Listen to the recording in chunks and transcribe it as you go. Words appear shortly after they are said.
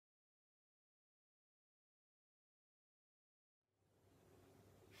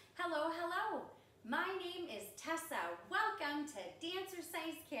Hello, hello. My name is Tessa. Welcome to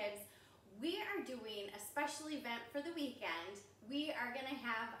Dancercise Kids. We are doing a special event for the weekend. We are going to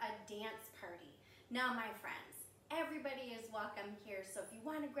have a dance party. Now, my friends, everybody is welcome here. So if you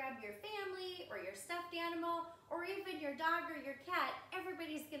want to grab your family or your stuffed animal or even your dog or your cat,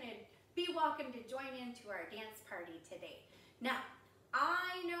 everybody's going to be welcome to join into our dance party today. Now,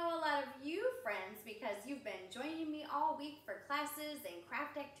 I know a lot of you friends because you've been joining me all week for classes and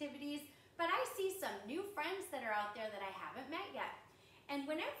craft activities, but I see some new friends that are out there that I haven't met yet. And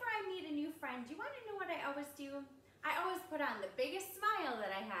whenever I meet a new friend, do you want to know what I always do? I always put on the biggest smile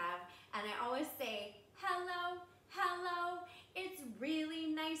that I have, and I always say, hello, hello, it's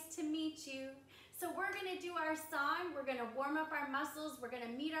really nice to meet you. So we're gonna do our song, we're gonna warm up our muscles, we're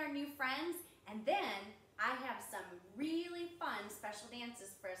gonna meet our new friends, and then I have some really fun special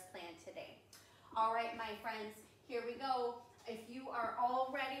dances for us planned today. All right, my friends, here we go. If you are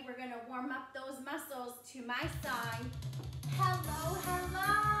all ready, we're gonna warm up those muscles to my song, Hello,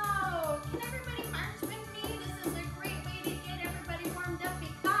 Hello. Can everybody march with me? This is a great way to get everybody warmed up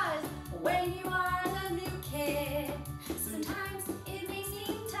because when you are the new kid, sometimes it may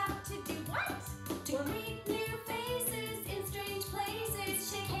seem tough to do what? To meet new faces in strange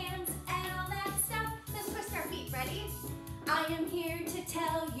places, shake hands and all that stuff. Let's twist our feet, ready? I am here to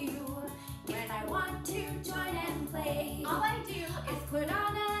tell you when I want to join and play. All I do is put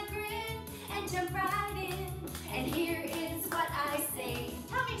on a grin and jump right in. And here is what I say.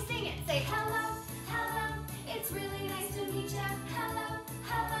 Help me sing it. Say hello, hello. It's really nice to meet ya. Hello,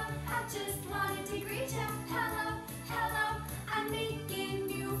 hello. I just wanted to greet ya. Hello, hello. I'm making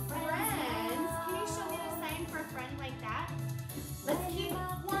new friends. Can you show me the sign for a friend like that? Let's keep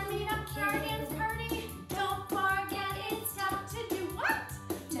warming up our dance party. Don't forget it's tough to do what?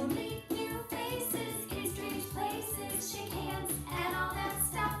 To meet new faces in strange places, shake hands and all that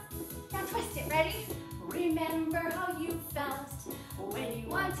stuff. Now twist it, ready? Remember how you felt when you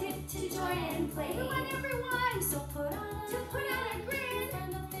wanted to join and play. Everyone, so put on a grin.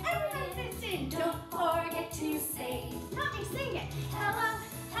 Everyone fits in. Don't forget to say. Help me sing it. Hello,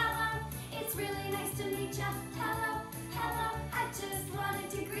 hello. It's really nice to meet ya. Hello, hello. I just wanted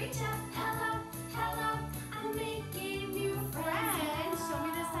to greet ya. Hello, hello. I'm making new friends. Show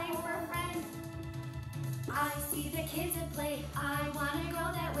me the sign for a friend. I see the kids at play. I wanna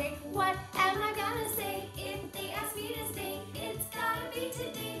go that way. What am I gonna say if they ask me to stay? It's gotta be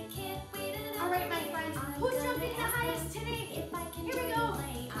today. Can't wait another. All right, my friends. Who's jumping the highest today? Here we go.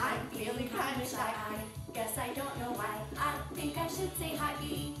 I'm feeling kinda shy. I guess I don't know why. I think I should say hi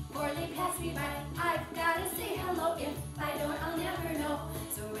before they pass me by. I've gotta say hello. If I don't, I'll never know.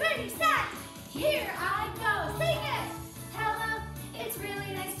 So ready, set, here I go. Sing it. Hello, it's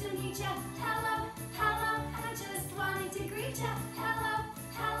really nice to meet ya. Hello, hello. I just wanted to greet ya. Hello,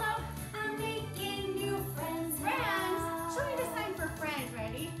 hello. I'm making new friends. Friends? Show me the sign for friend.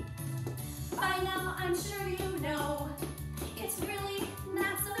 Ready? By now, I'm sure you know it's really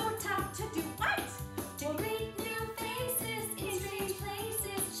not so tough to do what? To meet new faces in strange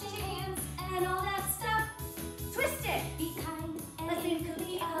places, shake hands and all that stuff. Twist it. Be kind and listen to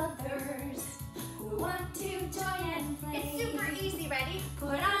the others who want to join and play. It's super easy. Ready?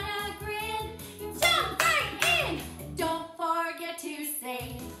 Put on a grin, jump right in. Don't forget to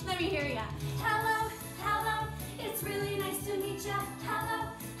say. Let me hear ya. Hello, hello. It's really nice to meet ya. Hello,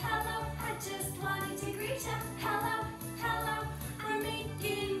 hello. I just wanted to greet ya. Hello, hello. I'm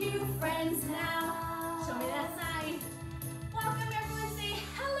making new friends now. Show me that sign. Welcome, everyone. Say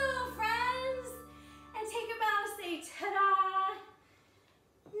hello, friends. And take a bow. Say ta-da.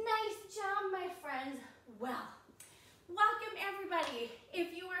 Nice job, my friends. Well, welcome, everybody.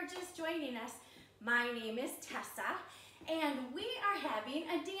 If you are just joining us, my name is Tessa, and we are having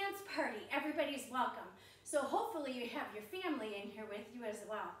a dance party. Everybody's welcome. So hopefully you have your family in here with you as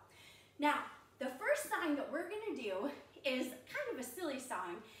well. Now, the first song that we're gonna do is kind of a silly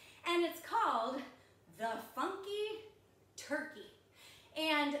song, and it's called The Funky Turkey.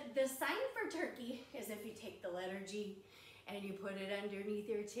 And the sign for turkey is if you take the letter G and you put it underneath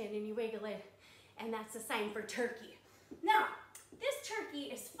your chin and you wiggle it, and that's the sign for turkey. Now, this turkey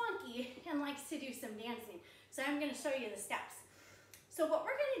is funky and likes to do some dancing, so I'm gonna show you the steps. So what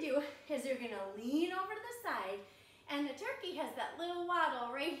we're gonna do is you're gonna lean over to the side, and the turkey has that little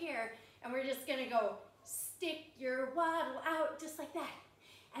waddle right here, and we're just gonna go stick your waddle out just like that.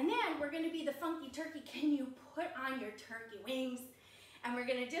 And then we're gonna be the funky turkey. Can you put on your turkey wings? And we're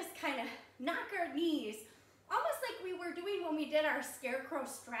gonna just kind of knock our knees, almost like we were doing when we did our scarecrow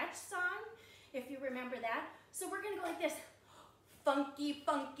stretch song, if you remember that. So we're gonna go like this. Funky,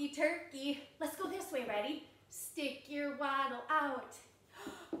 funky turkey. Let's go this way, ready? Stick your waddle out.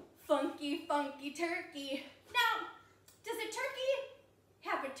 Funky, funky turkey. Now, does a turkey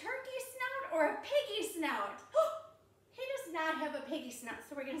have a turkey snout or a piggy snout? He does not have a piggy snout,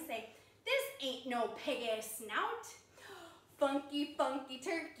 so we're gonna say, this ain't no piggy snout. Funky, funky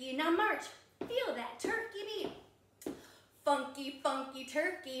turkey. Now March, feel that turkey beat. Funky, funky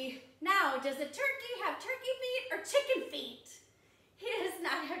turkey. Now, does a turkey have turkey feet or chicken feet? He does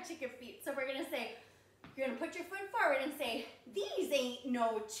not have chicken feet, so we're gonna say, you're gonna put your foot forward and say, these ain't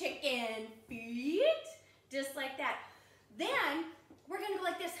no chicken feet. Just like that. Then, we're gonna go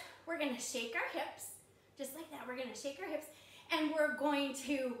like this. We're gonna shake our hips. Just like that, we're gonna shake our hips. And we're going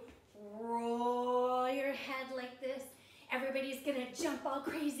to roll your head like this. Everybody's gonna jump all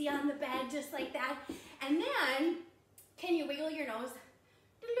crazy on the bed, just like that. And then, can you wiggle your nose?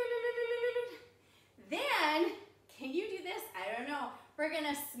 Then, can you do this? I don't know. We're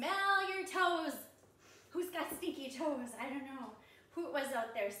gonna smell your toes. Who's got stinky toes? I don't know. Who it was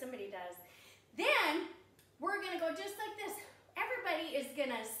out there? Somebody does. Then, we're gonna go just like this. Everybody is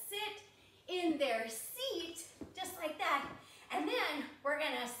gonna sit in their seat, just like that. And then, we're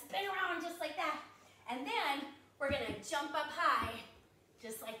gonna spin around just like that. And then, we're gonna jump up high,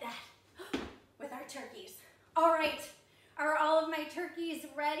 just like that, with our turkeys. All right, are all of my turkeys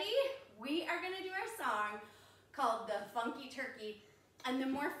ready? We are gonna do our song called The Funky Turkey. And the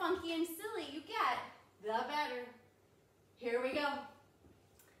more funky and silly you get, the better. Here we go.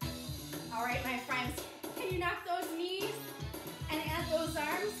 All right, my friends, can you knock those knees and add those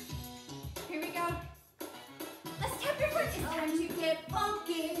arms? Here we go. Let's tap your foot. It's time to get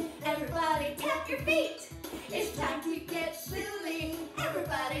funky. Everybody tap your feet. It's time to get silly.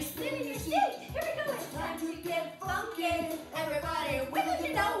 Everybody spin in your seat. Here we go. It's time to get funky. Everybody wiggle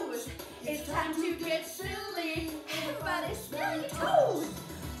your nose. It's time to get silly. Everybody smell your toes.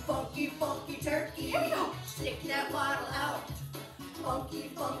 Funky, funky turkey. Here we go. Stick that waddle out. Funky,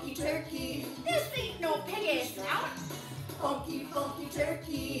 funky turkey. This ain't no piggy snout. Funky, funky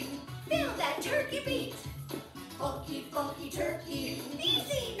turkey. Feel that turkey beat. Funky, funky turkey.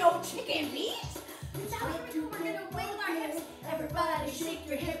 These ain't no chicken feet. Now here we go. We're gonna wiggle our hips. Everybody shake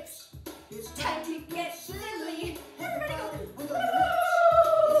your hips. It's time to get silly. Everybody go. Wiggle your hips.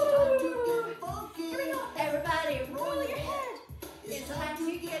 It's time to get funky. Here we go. Everybody roll your head. It's time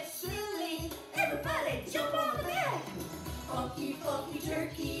to get silly. Everybody jump on the bed. Funky, funky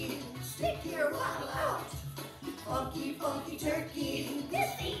turkey. Stick your waddle out. Funky, funky turkey.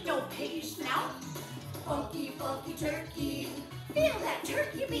 This ain't no piggy snout. Funky, funky turkey. Feel that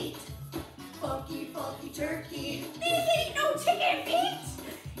turkey beat. Funky, funky turkey. These ain't no chicken feet.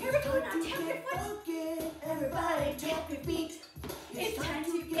 Here we go, now tap your foot. Funky. Everybody tap your feet. It's time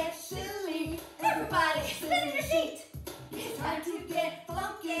to get silly. Everybody spin in your seat. It's time to get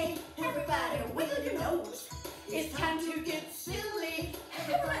funky. Everybody wiggle your nose. It's time to get silly.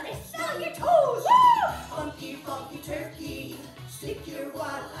 Everybody smell your toes. Woo! Funky, funky turkey. Stick your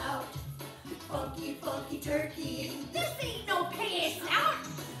waddle out. Funky, funky turkey. This ain't no piggy snout.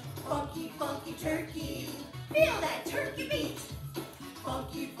 Funky, funky turkey. Feel that turkey beat.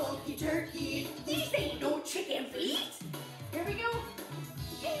 Funky, funky turkey. These ain't no chicken feet. Here we go.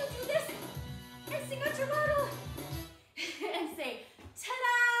 Can you do this? And sing out your bottle. And say,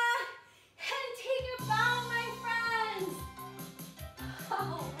 ta-da! And take a bow, my friends.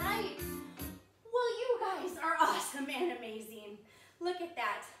 All right. Well, you guys are awesome and amazing. Look at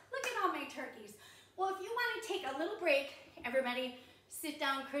that. Look at all my turkeys. Well, if you want to take a little break, everybody sit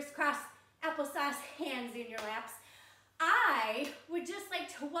down, crisscross, applesauce, hands in your laps. I would just like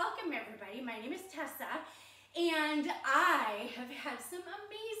to welcome everybody. My name is Tessa, and I have had some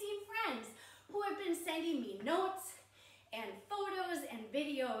amazing friends who have been sending me notes and photos and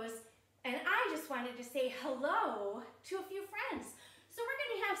videos, and I just wanted to say hello to a few friends. So we're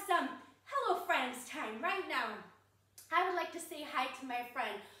going to have some hello friends time right now. I would like to say hi to my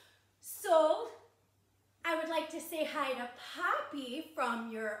friend Sol. I would like to say hi to Poppy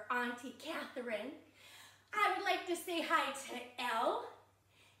from your Auntie Catherine. I would like to say hi to Elle.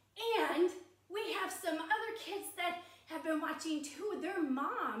 And we have some other kids that have been watching too. Their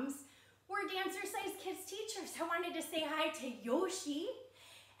moms were Dancercise Kids teachers. I wanted to say hi to Yoshi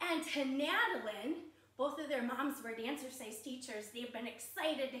and to Madeline. Both of their moms were Dancercise teachers. They've been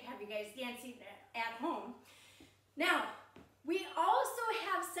excited to have you guys dancing at home. Now, we also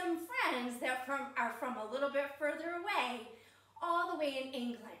have some friends that are from a little bit further away, all the way in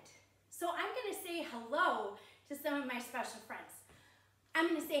England. So I'm going to say hello to some of my special friends. I'm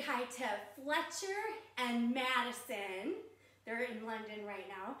going to say hi to Fletcher and Madison. They're in London right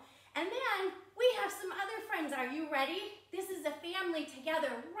now. And then we have some other friends. Are you ready? This is a family together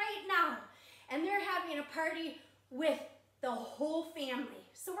right now. And they're having a party with the whole family.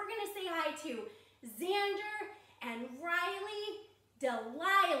 So we're gonna say hi to Xander and Riley,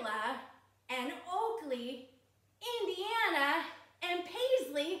 Delilah, and Oakley, Indiana, and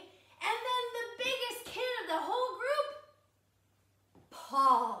Paisley, and then the biggest kid of the whole group,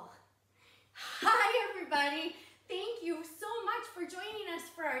 Paul. Hi everybody. Thank you so much for joining us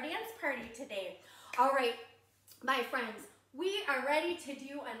for our dance party today. All right, my friends, we are ready to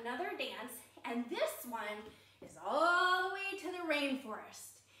do another dance, and this one is all the way to the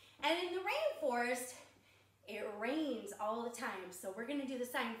rainforest. And in the rainforest, it rains all the time. So we're gonna do the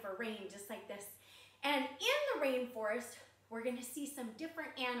sign for rain just like this. And in the rainforest, we're gonna see some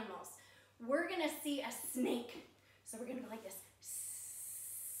different animals. We're gonna see a snake. So we're gonna go like this,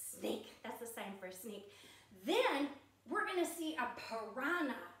 snake. That's the sign for a snake. Then we're gonna see a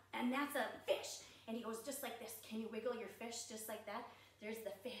piranha, and that's a fish. And he goes just like this. Can you wiggle your fish just like that? There's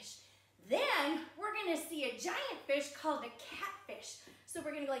the fish. Then we're gonna see a giant fish called a catfish. So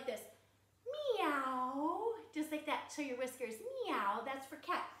we're gonna go like this, meow, just like that. Show your whiskers, meow, that's for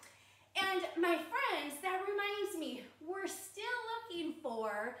cat. And my friends, that reminds me, we're still looking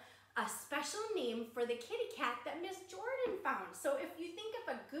for a special name for the kitty cat that Miss Jordan found. So if you think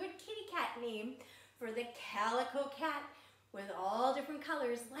of a good kitty cat name for the calico cat with all different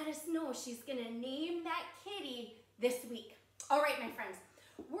colors, let us know. She's gonna name that kitty this week. All right, my friends,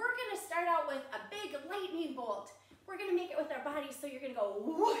 we're gonna start out with a big lightning bolt. We're gonna make it with our bodies, so you're gonna go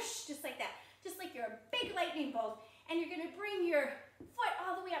whoosh, just like that. Just like you're a big lightning bolt. And you're gonna bring your foot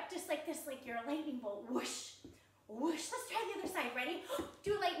all the way up, just like this, like you're a lightning bolt. Whoosh, whoosh. Let's try the other side, ready?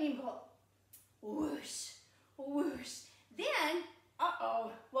 Do a lightning bolt. Whoosh, whoosh. Then,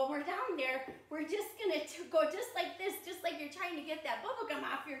 when we're down there, we're just gonna go just like this, just like you're trying to get that bubble gum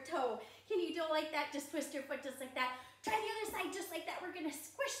off your toe. Can you do it like that? Just twist your foot just like that. Try the other side just like that. We're gonna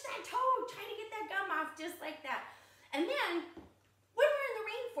squish that toe, try to get that gum off just like that. And then, when we're in the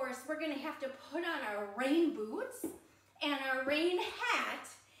rainforest, we're gonna have to put on our rain boots and our rain hat,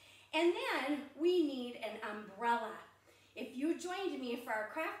 and then we need an umbrella. If you joined me for our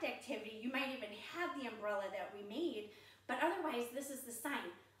craft activity, you might even have the umbrella that we made, but otherwise, this is the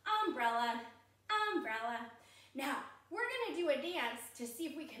sign, umbrella, umbrella. Now, we're gonna do a dance to see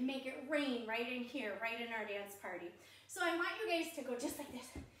if we can make it rain right in here, right in our dance party. So I want you guys to go just like this.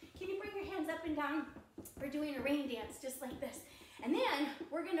 Can you bring your hands up and down? We're doing a rain dance just like this. And then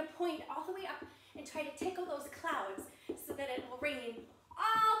we're gonna point all the way up and try to tickle those clouds so that it will rain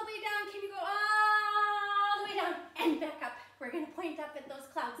all the way down. Can you go all the way down and back up? We're gonna point up at those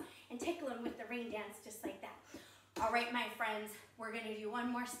clouds and tickle them with the rain dance just like that. All right, my friends, we're gonna do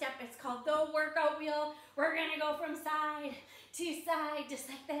one more step. It's called the workout wheel. We're gonna go from side to side, just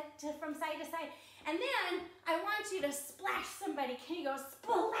like that, from side to side. And then I want you to splash somebody. Can you go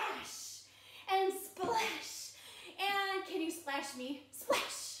splash and splash? And can you splash me?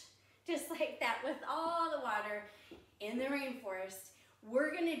 Splash! Just like that with all the water in the rainforest.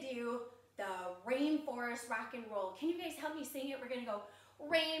 We're gonna do the rainforest rock and roll. Can you guys help me sing it? We're gonna go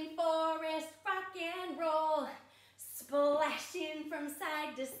rainforest rock and roll. Splashing from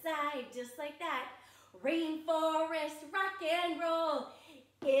side to side, just like that. Rainforest rock and roll.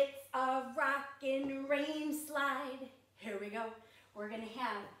 It's a rock and rain slide. Here we go. We're gonna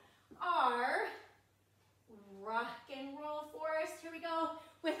have our rock and roll forest. Here we go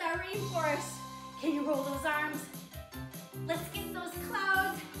with our rainforest. Can you roll those arms? Let's get those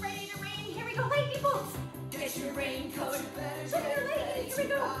clouds ready to rain. Here we go, lightning bolts. Get your raincoat. Put your lightning. Here we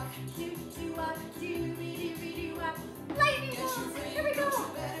go. Do do up, do be do up. Lightning bolts. Here we go.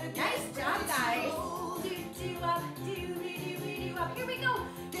 Nice job, guys. Do do up, do be do up. Here we go.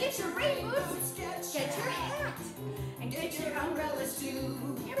 Get your rain boots. Get your hat. And get your umbrellas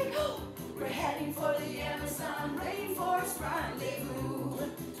too. Here we go. We're heading for the Amazon rainforest rendezvous.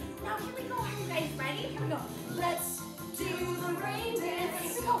 Now here we go. Are you guys ready? Here we go. Let's do the rain dance.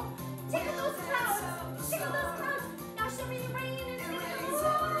 Here we go. Tickle those clouds. Tickle those clouds. Now show me the rain is gonna come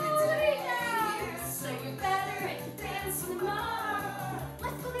all the way down. So you better dance some more.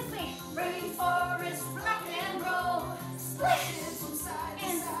 Let's go this way. Rainforest rock and roll. Splash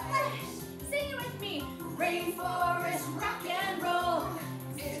and splash. Sing it with me. Rainforest rock and roll.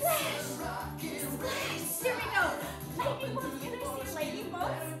 Splash. Splash. Here we go. Lightning bolts. Can I see lightning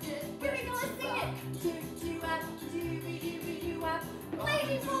bolts? Here we go. Let's sing it. Do do up, do up.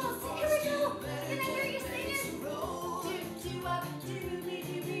 Lightning bolts. Here we go. Can I hear you sing it? Do do up, do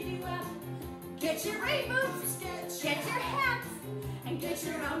up. Get your rain boots. Get your hats. And get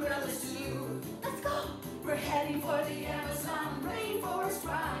your umbrellas too. Let's go. We're heading for the Amazon rainforest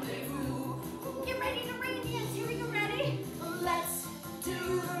rendezvous. Get ready to rain dance. Here we go. Ready? Let's do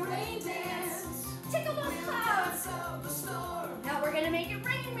the rain dance. Tickle those clouds. Now we're gonna make it rain.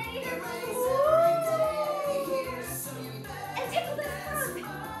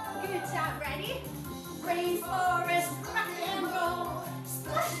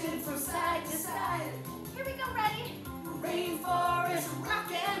 Rainforest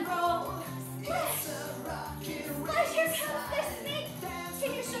rock and roll. Splash. Splash, here comes the snake. Can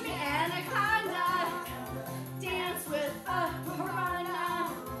you show me anaconda? Dance with a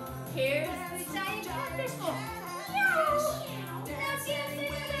piranha. Here's the giant catfish go. Meow. Now dance in the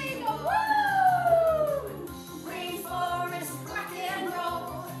rainbow. Woo! Rainforest rock and roll.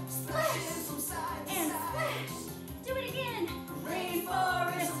 Splash and splash. Do it again.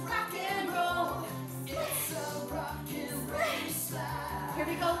 Rainforest rock and roll. Splash. Here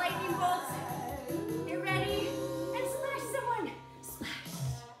we go, lightning bolts. You ready? And splash someone. Splash.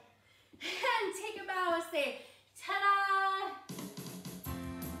 And take a bow and say, ta-da!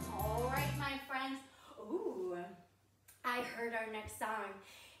 All right, my friends. Ooh, I heard our next song,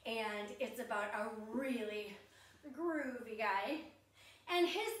 and it's about a really groovy guy, and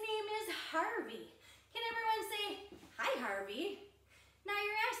his name is Harvey. Can everyone say, hi, Harvey? Now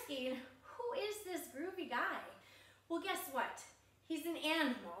you're asking, who is this groovy guy? Well, guess what? He's an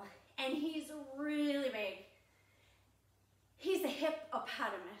animal, and he's really big. He's a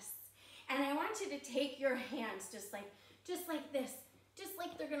hippopotamus. And I want you to take your hands just like this, just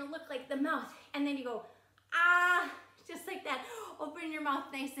like they're gonna look like the mouth. And then you go, ah, just like that. Open your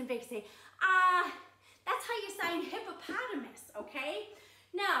mouth nice and big, say, ah. That's how you sign hippopotamus, okay?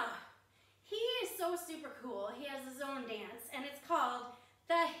 Now, he is so super cool. He has his own dance, and it's called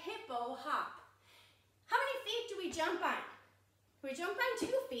the hippo hop. How many feet do we jump on? We jump on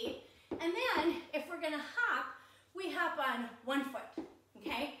 2 feet, and then if we're gonna hop, we hop on 1 foot,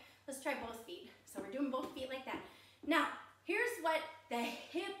 okay? Let's try both feet. So we're doing both feet like that. Now, here's what the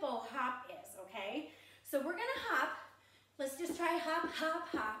hippo hop is, okay? So we're gonna hop. Let's just try hop, hop,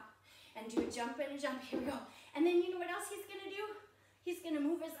 hop, and do a jump and a jump. Here we go. And then you know what else he's gonna do? He's gonna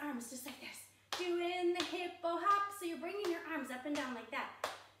move his arms just like this. Doing the hippo hop. So you're bringing your arms up and down like that.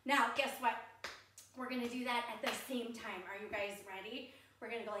 Now, guess what? We're gonna do that at the same time. Are you guys ready? We're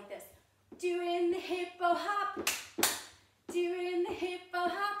gonna go like this. Doing the hippo hop. Doing the hippo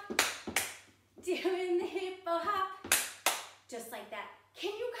hop. Doing the hippo hop. Just like that.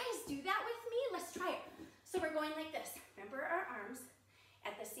 Can you guys do that with me? Let's try it. So we're going like this. Remember our arms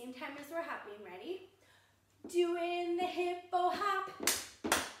at the same time as we're hopping. Ready? Doing the hippo hop.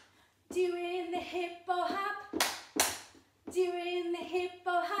 Doing the hippo hop. Doing the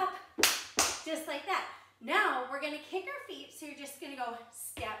hippo hop. Just like that. Now we're gonna kick our feet. So you're just gonna go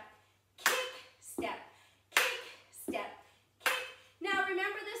step, kick, step, kick, step, kick. Now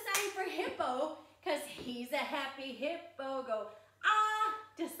remember the sign for hippo, because he's a happy hippo. Go ah,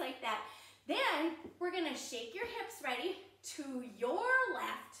 just like that. Then we're gonna shake your hips, ready? To your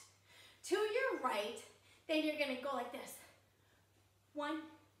left, to your right. Then you're gonna go like this. 1,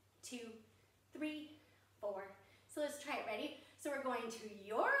 2, 3, 4. So let's try it, ready? So we're going to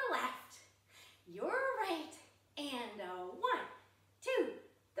your left, your right, and 1, 2,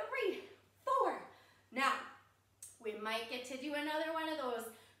 3, 4. Now, we might get to do another one of those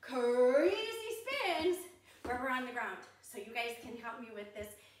crazy spins where we're on the ground. So you guys can help me with this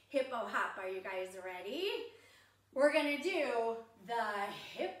hippo hop. Are you guys ready? We're gonna do the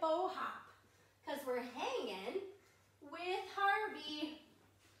hippo hop because we're hanging with Harvey.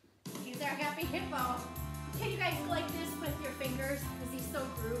 He's our happy hippo. Can you guys go like this with your fingers? Because he's so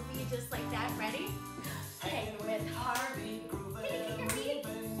groovy, just like that. Ready? Hang with Harvey. Can you kick your feet?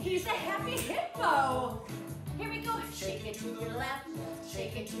 He's a happy hippo. Here we go. Shake it to your left,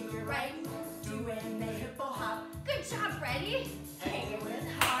 shake it to your right. Doing the hippo hop. Good job, ready? Hanging with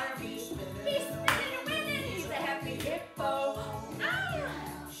Harvey. He's spinning and winning. He's a happy hippo. Ah!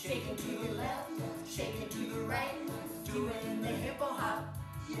 Shake it to your left, shake it to your right. Doing the hippo hop.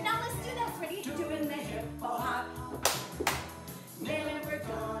 Now let's do that, ready? Doing the hippo hop. Never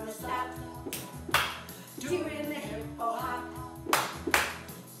gonna stop. Doing the hippo hop.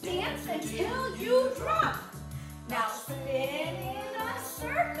 Dance until you drop. Now spin in a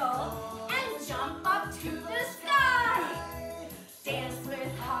circle and jump up to the sky. Dance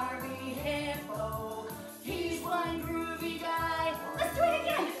with Harvey Hippo. He's one groovy guy. Let's do it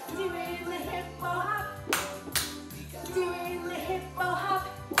again. Doing the hippo hop. Doing the hippo hop.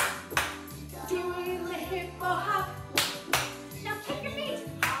 Doing the hippo hop. Now kick your feet.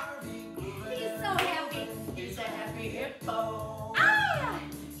 He's so happy. He's a happy hippo. Ah!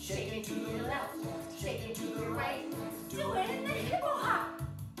 Shake it to your left. Shake it to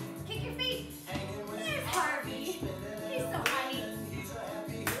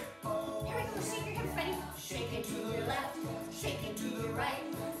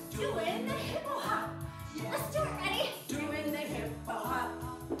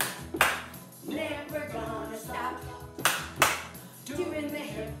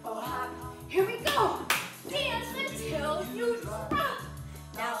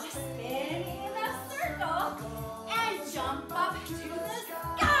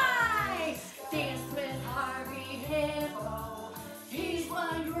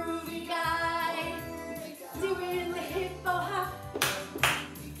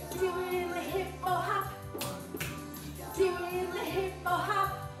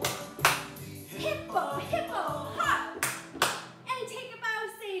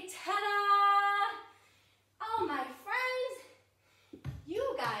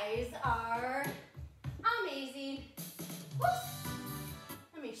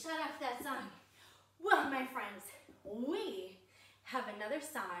another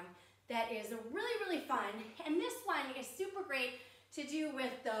song that is really, really fun. And this one is super great to do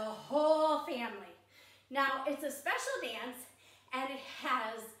with the whole family. Now, it's a special dance, and it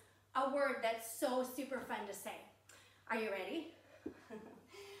has a word that's so super fun to say. Are you ready?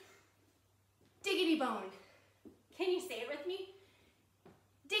 Diggity bone. Can you say it with me?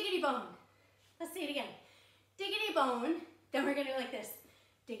 Diggity bone. Let's say it again. Diggity bone. Then we're gonna go like this.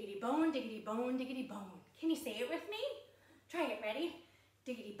 Diggity bone, diggity bone, diggity bone. Can you say it with me? Try it, ready?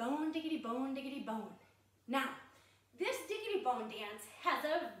 Diggity bone, diggity bone, diggity bone. Now, this diggity bone dance has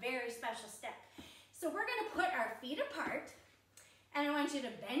a very special step. So we're gonna put our feet apart, and I want you to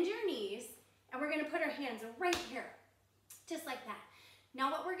bend your knees, and we're gonna put our hands right here, just like that.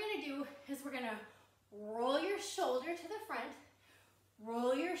 Now what we're gonna do is we're gonna roll your shoulder to the front,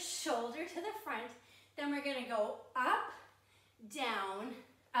 roll your shoulder to the front, then we're gonna go up, down,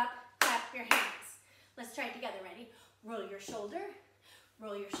 up, clap your hands. Let's try it together, ready? Roll your shoulder,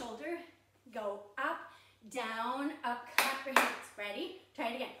 go up, down, up, clap your hands. Ready? Try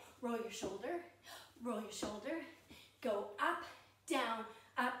it again. Roll your shoulder, go up, down,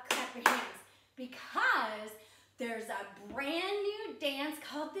 up, clap your hands. Because there's a brand new dance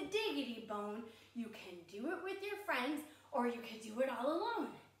called the Diggity Bone. You can do it with your friends, or you can do it all alone.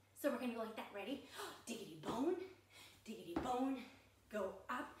 So we're gonna go like that, ready? Diggity bone, go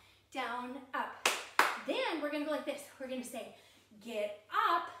up, down, up. Then we're gonna go like this. We're gonna say, get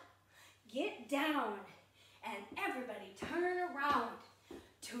up, get down, and everybody turn around.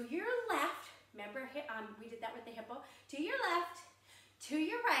 To your left, remember we did that with the hippo. To your left, to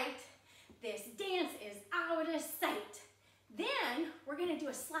your right, this dance is out of sight. Then we're gonna do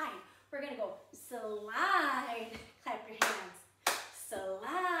a slide. We're gonna go slide, clap your hands.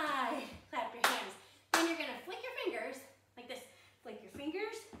 Slide, clap your hands. Then you're gonna flick your fingers like this. Flick your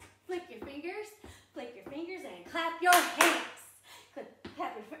fingers, flick your fingers, flick your fingers, and clap your hands.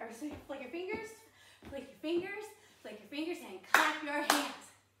 Flick your fingers, flick your fingers, flick your fingers, and clap your hands.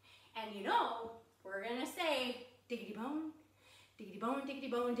 And you know, we're gonna say diggity bone, diggity bone, diggity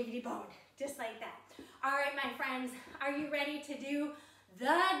bone, diggity bone. Just like that. All right, my friends, are you ready to do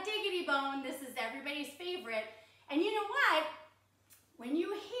the Diggity Bone? This is everybody's favorite. And you know what? When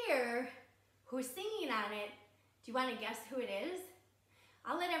you hear who's singing on it, do you want to guess who it is?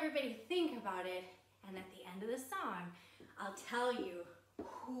 I'll let everybody think about it, and at the end of the song, I'll tell you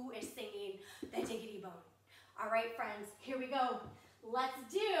who is singing the Diggity Bone. All right, friends, here we go. Let's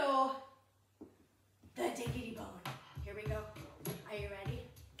do the Diggity Bone. Here we go. Are you ready?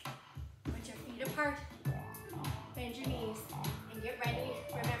 Put your feet apart, bend your knees, and get ready.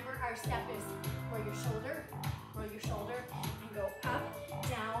 Remember, our step is roll your shoulder, and go up,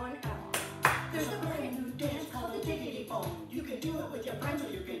 down, up. There's a brand new dance called the Diggity Bone. You can do it with your friends, or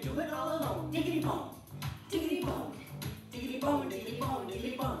you can do it all alone. Diggity bone, diggity bone, diggity bone, diggity bone,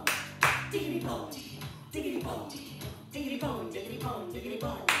 diggity bone, diggity bone, diggity bone, diggity bone, diggity bone, diggity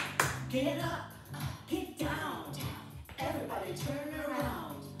bone. Get up, get down, everybody turn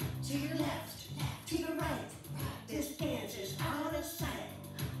around. To your left, to the right, this dance is out of sight.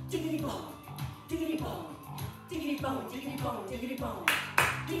 Diggity bone, diggity bone, diggity bone, diggity bone, diggity bone,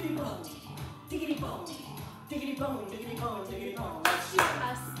 diggity bone, diggity bone, diggity bone, diggity bone, diggity bone. Let's do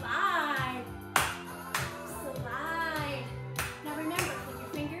a slide. Slide. Now remember, flick your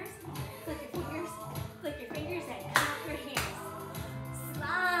fingers, flick your fingers, flick your fingers, and clap your hands.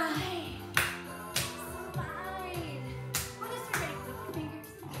 Slide. Slide. Well, let's be ready.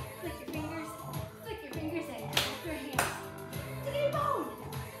 Flick your fingers, flick your fingers, and clap your hands. Diggity bone,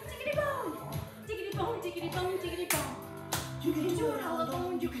 diggity bone, diggity bone, diggity bone, diggity bone. You can do it all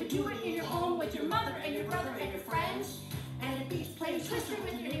alone, you can do it in your home with your mother and your brother and your friends. And it beats playing Twister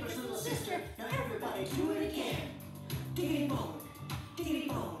with your neighbor's little sister. Now everybody do it again. Diggity bone, diggity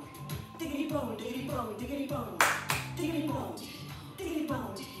bone, diggity bone, diggity bone, diggity bone, diggity bone, diggity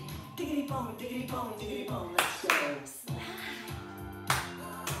bone, diggity bone, diggity bone, diggity bone. Let's go. Slide.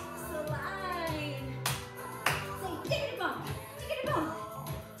 Slide. Say diggity bone, diggity bone,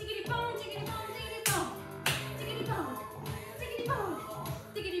 diggity bone, diggity bone, diggity bone, diggity bone, diggity bone,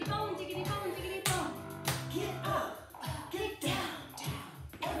 diggity bone, diggity bone, diggity bone. Get up, get down,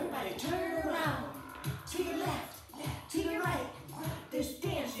 everybody turn around. To your left, to the right, this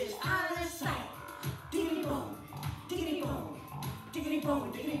dance is out of sight. Diggity bone, diggity bone, diggity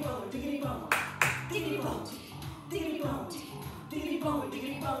bone, diggity bone, diggity bone, diggity bone, diggity bone, diggity bone,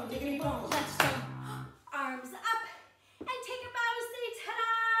 diggity bone, diggity bone. Let's go. Arms up and take a bow. Say ta-da!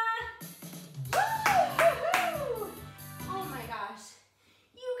 Woo-hoo-hoo! Oh my gosh.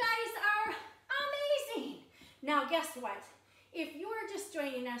 You guys are amazing. Now guess what? If you are just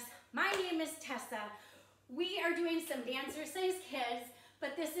joining us, my name is Tessa. We are doing some Dancer Size Kids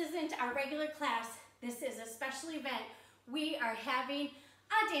but this isn't our regular class. This is a special event. We are having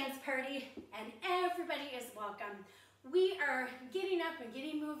a dance party and everybody is welcome. We are getting up and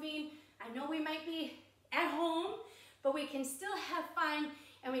getting moving. I know we might be at home, but we can still have fun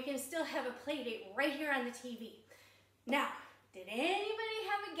and we can still have a play date right here on the TV. Now, did anybody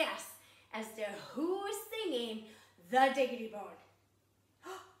have a guess as to who is singing the Diggity Bone?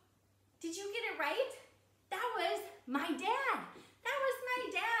 Did you get it right? That was my dad. That was my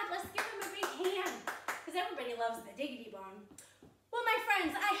dad. Let's give him a big hand because everybody loves the Diggity Bone. Well, my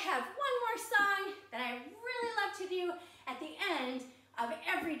friends, I have one more song that I really love to do at the end of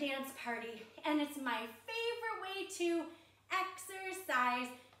every dance party, and it's my favorite way to exercise.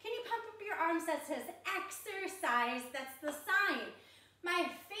 Can you pump up your arms that says exercise? That's the sign. My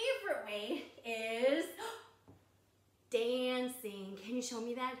favorite way is dancing. Can you show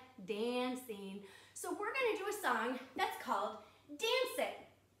me that? Dancing. So we're gonna do a song that's called Dance It,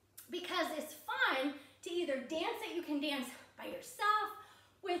 because it's fun to either dance it. You can dance by yourself,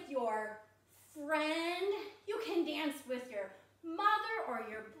 with your friend. You can dance with your mother or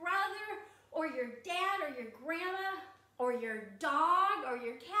your brother or your dad or your grandma or your dog or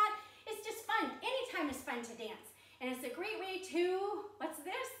your cat. It's just fun. Anytime is fun to dance. And it's a great way to, what's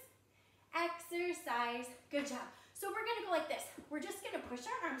this? Exercise. Good job. So we're gonna go like this. We're just gonna push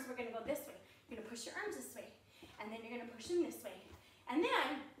our arms. We're gonna go this way. You're gonna push your arms this way. And then you're gonna push them this way. And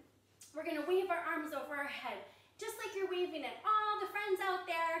then we're gonna wave our arms over our head, just like you're waving at all the friends out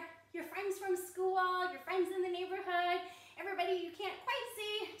there, your friends from school, your friends in the neighborhood, everybody you can't quite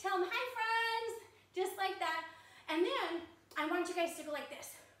see. Tell them, hi friends, just like that. And then I want you guys to go like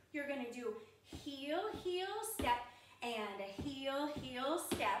this. You're gonna do heel, heel, step, and a heel, heel,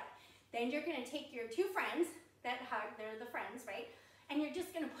 step. Then you're gonna take your two friends that hug, they're the friends, right? And you're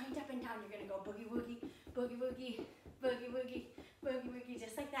just gonna point up and down. You're gonna go boogie woogie, boogie woogie, boogie woogie, boogie woogie,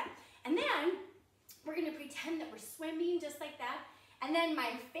 just like that. And then we're gonna pretend that we're swimming just like that. And then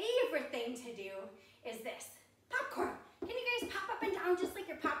my favorite thing to do is this, popcorn. Can you guys pop up and down just like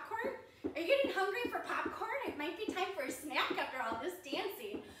your popcorn? Are you getting hungry for popcorn? It might be time for a snack after all this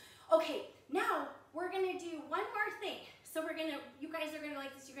dancing. Okay, now we're gonna do one more thing. So you guys are gonna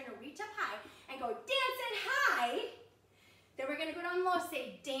like this, you're gonna reach up high and go dance it high. Then we're gonna go down low,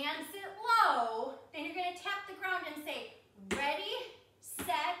 say dance it low. Then you're gonna tap the ground and say ready,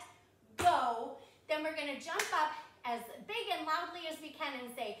 set, go. Then we're gonna jump up as big and loudly as we can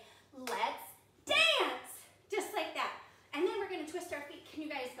and say, let's dance, just like that. And then we're gonna twist our feet. Can you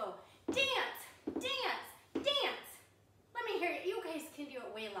guys go, dance, dance, dance. Let me hear you. You guys can do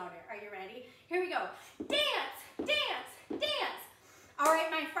it way louder. Are you ready? Here we go. Dance, dance, dance. All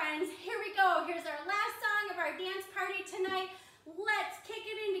right, my friends, here we go. Here's our last song of our dance party tonight. Let's kick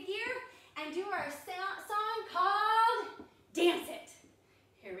it into gear and do our song called Dance It.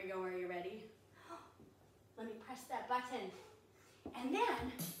 Here we go. Are you ready? Let me press that button. And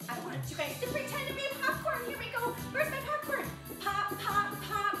then I want you guys to pretend to be popcorn. Here we go. Where's my popcorn? Pop, pop,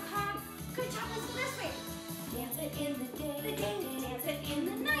 pop, pop. Good job. Let's go this way. Dance it in the day, dance it in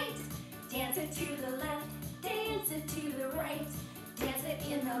the night. Dance it to the left, dance it to the right. Dance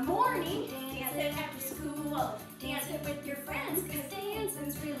it in the morning, dance it after school. Dance it with your friends, cause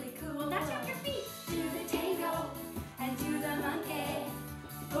dancing's really cool. Now tap your feet. Do the tango and do the monkey.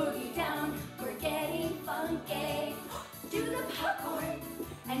 Boogie down, we're getting funky. Do the popcorn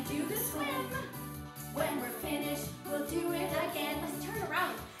and do the swim. When we're finished, we'll do it again. Let's turn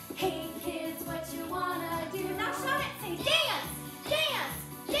around. Hey kids, what you wanna do? Now shout it, say dance, dance,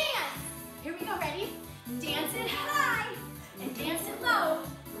 dance. Here we go, ready? Dance it high and dance it low.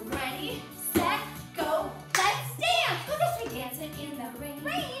 Ready, set, go, let's dance. Go this way. Dance it in the rain,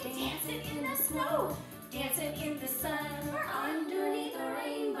 dance it in the snow. Dance it in the sun or under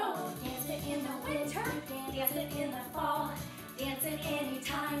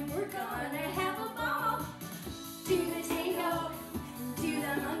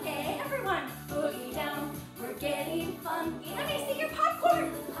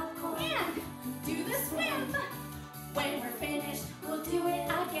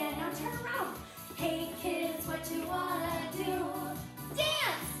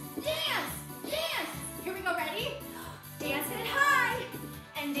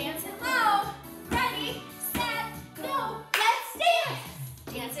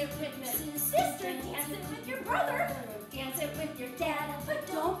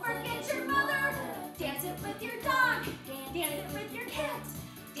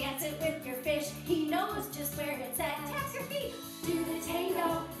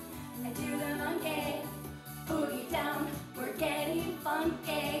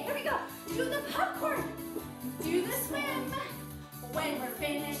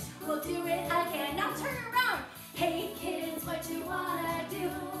we'll do it again. Now turn around. Hey kids, what you wanna do?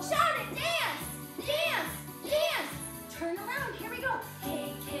 Shout it, dance, dance, dance. Turn around, here we go.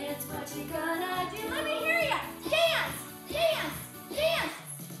 Hey kids, what you gonna do? Let me hear ya. Dance, dance, dance.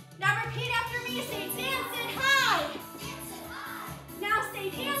 Now repeat after me, say dance it high. Now say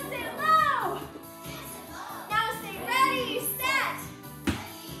dance it low. Now say ready, set.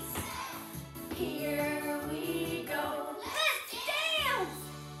 Here we go. Let's dance.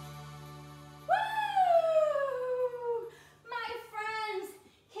 Woo! My friends,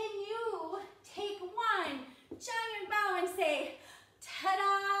 can you take one giant bow and say,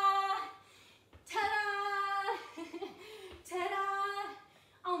 ta-da, ta-da, ta-da.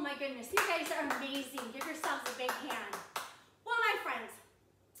 Oh my goodness, you guys are amazing. Give yourselves a big hand. Well, my friends,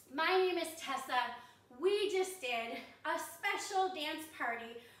 my name is Tessa. We just did a special dance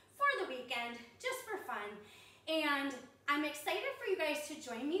party for the weekend, just for fun. And I'm excited for you guys to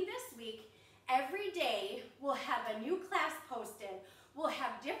join me this week. Every day we'll have a new class posted. We'll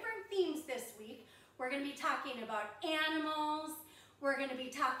have different themes this week. We're gonna be talking about animals. We're gonna be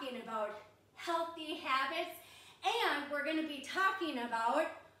talking about healthy habits. And we're gonna be talking about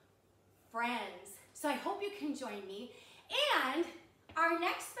friends. So I hope you can join me. And our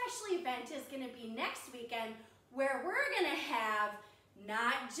next special event is gonna be next weekend, where we're gonna have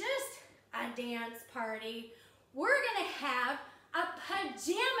not just a dance party, we're gonna have a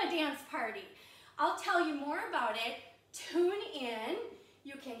pajama dance party. I'll tell you more about it. Tune in.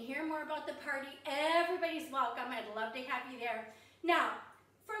 You can hear more about the party. Everybody's welcome. I'd love to have you there. Now,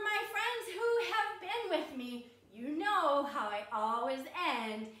 for my friends who have been with me, you know how I always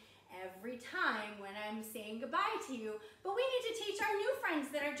end every time when I'm saying goodbye to you, but we need to teach our new friends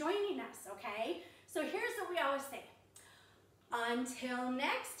that are joining us, okay? So here's what we always say. Until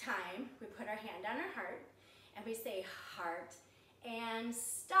next time, we put our hand on our heart and we say heart and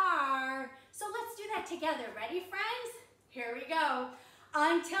star. So let's do that together. Ready, friends? Here we go.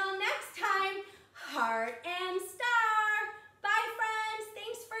 Until next time, heart and star.